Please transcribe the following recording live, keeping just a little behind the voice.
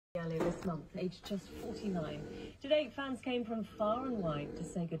earlier this month, aged just 49. Today, fans came from far and wide to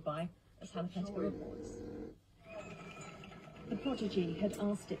say goodbye, as Hannah Pettifer reports. The Prodigy had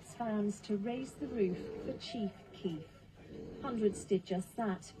asked its fans to raise the roof for Chief Keith. Hundreds did just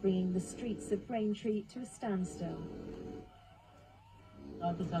that, bringing the streets of Braintree to a standstill.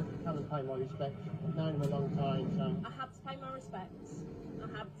 I just have to come and pay my respects. I've known him a long time, so... I had to pay my respects.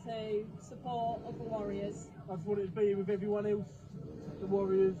 I had to support other warriors. That's what it'd be with everyone else, the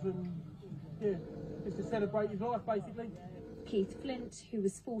warriors, and yeah, just to celebrate his life, basically. Keith Flint, who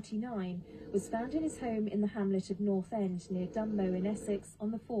was 49, was found in his home in the hamlet of North End near Dunmow in Essex on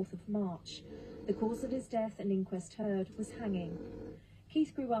the 4th of March. The cause of his death, an inquest heard, was hanging.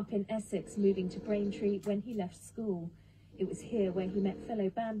 Keith grew up in Essex, moving to Braintree when he left school. It was here where he met fellow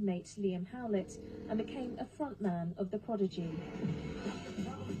bandmate Liam Howlett and became a frontman of the Prodigy.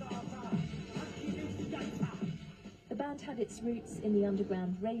 The band had its roots in the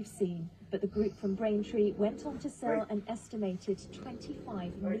underground rave scene, but the group from Braintree went on to sell an estimated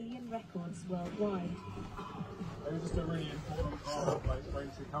 25 million records worldwide. It was just a really important part of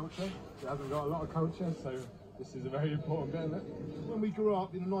Braintree culture. It hasn't got a lot of culture, so this is a very important bit of it. When we grew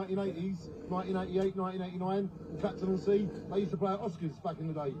up in the 1980s, 1988, 1989, in Clacton-on-Sea, they used to play at Oscars back in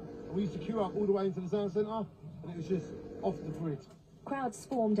the day. And we used to queue up all the way into the sound centre, and it was just off the grid. Crowds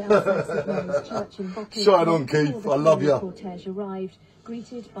formed outside St Mary's Church in Bockley. Shine on, Keith, I love you. The cortege arrived,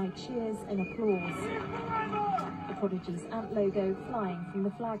 greeted by cheers and applause. The Prodigy's ant logo flying from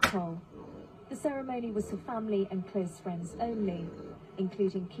the flagpole. The ceremony was for family and close friends only,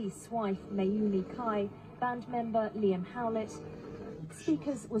 including Keith's wife, Mayumi Kai, band member Liam Howlett.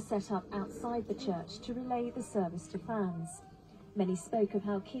 Speakers were set up outside the church to relay the service to fans. Many spoke of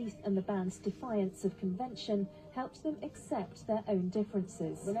how Keith and the band's defiance of convention helped them accept their own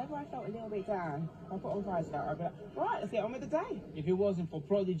differences. Whenever I felt a little bit down, I put on Christ out. I'd be like, right, let's get on with the day. If it wasn't for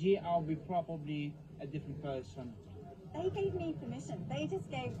Prodigy, I'll be probably a different person. They gave me permission. They just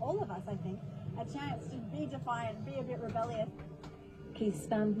gave all of us, I think, a chance to be defiant, be a bit rebellious. Keith's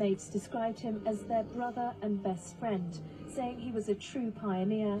bandmates described him as their brother and best friend, saying he was a true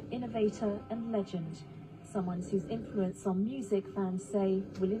pioneer, innovator and legend. Someone whose influence on music fans say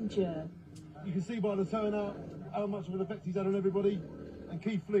will endure. You can see by the turnout how much of an effect he's had on everybody, and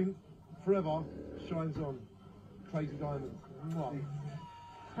Keith Flint forever shines on. Crazy Diamonds. Mwah.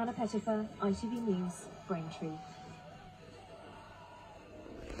 Hannah Pettifer, ITV News, Braintree.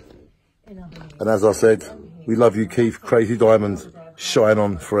 And as I said, we love you, Keith. Crazy Diamonds, shine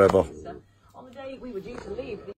on forever. On the day we were due to